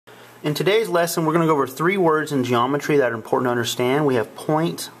In today's lesson, we're going to go over three words in geometry that are important to understand. We have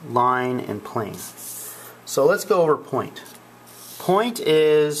point, line, and plane. So let's go over point. Point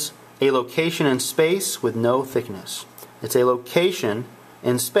is a location in space with no thickness. It's a location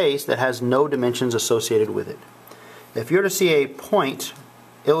in space that has no dimensions associated with it. If you were to see a point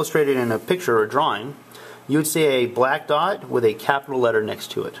illustrated in a picture or drawing, you would see a black dot with a capital letter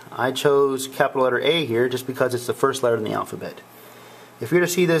next to it. I chose capital letter A here just because it's the first letter in the alphabet. If you were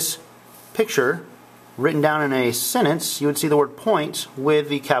to see this picture written down in a sentence, you would see the word point with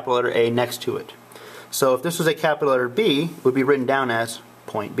the capital letter A next to it. So if this was a capital letter B, it would be written down as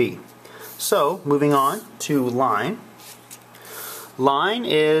point B. So moving on to line. Line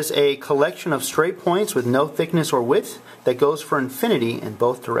is a collection of straight points with no thickness or width that goes for infinity in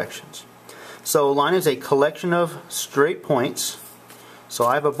both directions. So line is a collection of straight points. So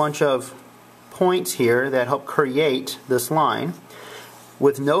I have a bunch of points here that help create this line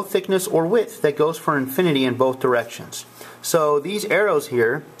with no thickness or width that goes for infinity in both directions. So these arrows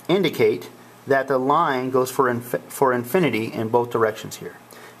here indicate that the line goes for infinity in both directions here.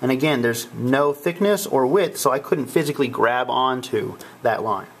 And again, there's no thickness or width, so I couldn't physically grab onto that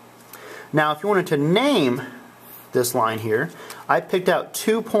line. Now, if you wanted to name this line here, I picked out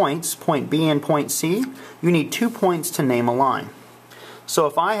 2 points, point B and point C. You need 2 points to name a line. So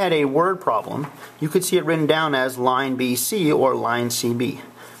if I had a word problem, you could see it written down as line BC or line CB.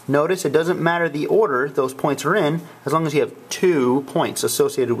 Notice it doesn't matter the order those points are in as long as you have 2 points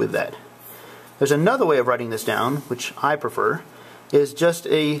associated with that. There's another way of writing this down, which I prefer, is just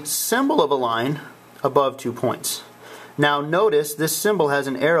a symbol of a line above 2 points. Now notice this symbol has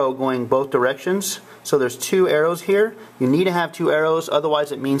an arrow going both directions, so there's 2 arrows here. You need to have 2 arrows,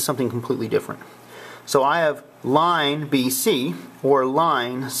 otherwise it means something completely different. So I have line BC or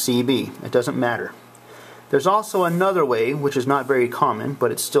line CB. It doesn't matter. There's also another way, which is not very common,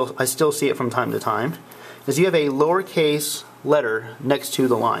 but I still see it from time to time, is you have a lowercase letter next to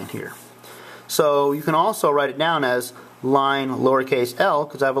the line here. So you can also write it down as line lowercase l,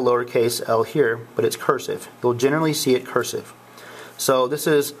 because I have a lowercase l here, but it's cursive. You'll generally see it cursive. So this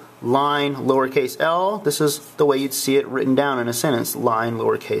is line lowercase l. This is the way you'd see it written down in a sentence, line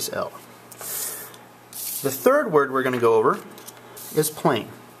lowercase l. The third word we're going to go over is plane.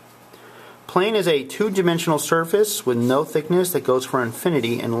 Plane is a 2-dimensional surface with no thickness that goes for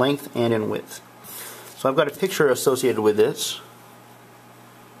infinity in length and in width. So I've got a picture associated with this.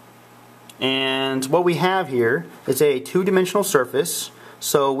 And what we have here is a 2-dimensional surface.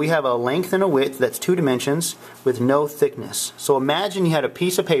 So we have a length and a width that's 2 dimensions with no thickness. So imagine you had a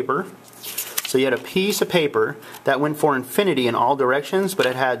piece of paper. So you had a piece of paper that went for infinity in all directions, but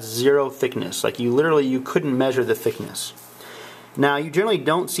it had 0 thickness. Like you couldn't measure the thickness. Now you generally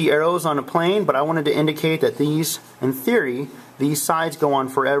don't see arrows on a plane, but I wanted to indicate that these, in theory, these sides go on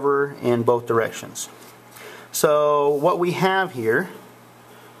forever in both directions. So what we have here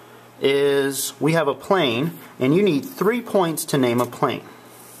is we have a plane, and you need 3 points to name a plane.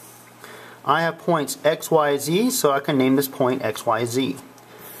 I have points X, Y, Z, so I can name this point X, Y, Z.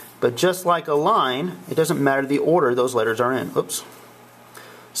 But just like a line, it doesn't matter the order those letters are in. Oops.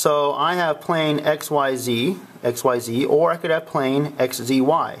 So I have plane XYZ, XYZ, or I could have plane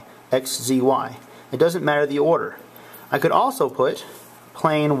XZY, XZY. It doesn't matter the order. I could also put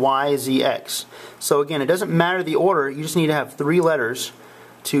plane YZX. So again, it doesn't matter the order, you just need to have 3 letters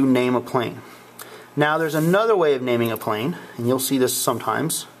to name a plane. Now there's another way of naming a plane, and you'll see this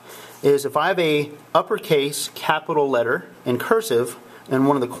sometimes, is if I have a uppercase capital letter in cursive in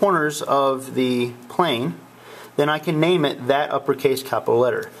one of the corners of the plane, then I can name it that uppercase capital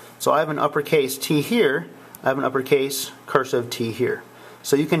letter. So I have an uppercase T here, I have an uppercase cursive T here.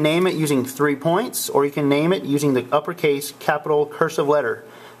 So you can name it using 3 points, or you can name it using the uppercase capital cursive letter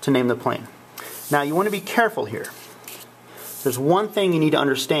to name the plane. Now you want to be careful here. There's one thing you need to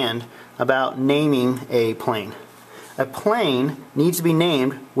understand about naming a plane. A plane needs to be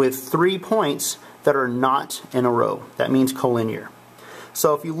named with 3 points that are not in a row. That means collinear.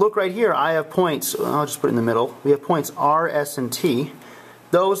 So if you look right here, I have points, I'll just put it in the middle. We have points R, S, and T.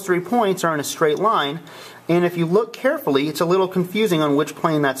 Those 3 points are in a straight line, and if you look carefully, it's a little confusing on which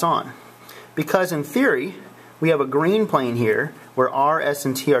plane that's on. Because in theory, we have a green plane here where R, S,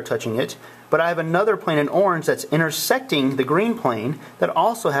 and T are touching it, but I have another plane in orange that's intersecting the green plane that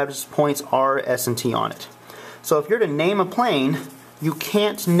also has points R, S, and T on it. So if you're to name a plane, you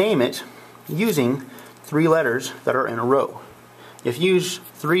can't name it using 3 letters that are in a row. If you use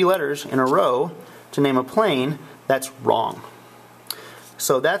 3 letters in a row to name a plane, that's wrong.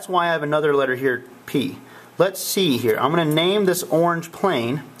 So that's why I have another letter here, P. Let's see here. I'm going to name this orange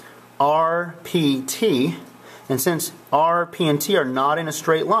plane RPT, And since R, P, and T are not in a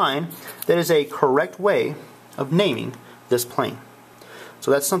straight line, that is a correct way of naming this plane.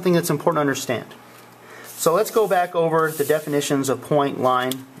 So that's something that's important to understand. So let's go back over the definitions of point,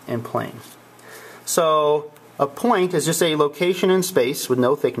 line, and plane. So a point is just a location in space with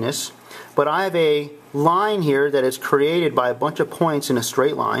no thickness, but I have a line here that is created by a bunch of points in a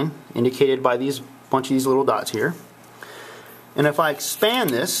straight line, indicated by these bunch of these little dots here. And if I expand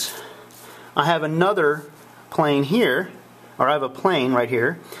this, I have another plane here, or I have a plane right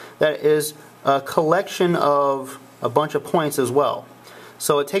here, that is a collection of a bunch of points as well.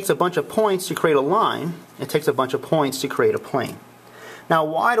 So it takes a bunch of points to create a line, it takes a bunch of points to create a plane. Now,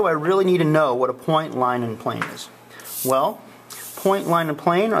 why do I really need to know what a point, line, and plane is? Well, point, line, and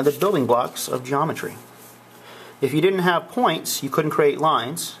plane are the building blocks of geometry. If you didn't have points, you couldn't create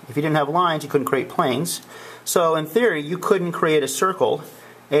lines. If you didn't have lines, you couldn't create planes. So in theory, you couldn't create a circle,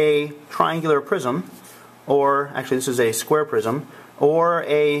 a triangular prism, or actually this is a square prism, or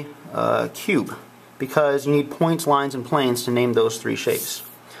a cube, because you need points, lines, and planes to name those three shapes.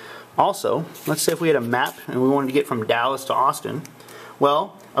 Also, let's say if we had a map and we wanted to get from Dallas to Austin,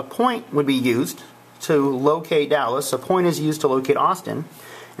 well, a point would be used to locate Dallas, a point is used to locate Austin,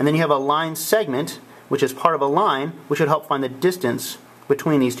 and then you have a line segment, which is part of a line, which would help find the distance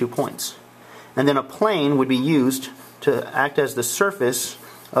between these 2 points. And then a plane would be used to act as the surface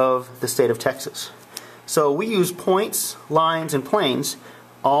of the state of Texas. So we use points, lines, and planes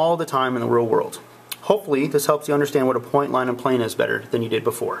all the time in the real world. Hopefully this helps you understand what a point, line, and plane is better than you did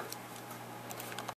before.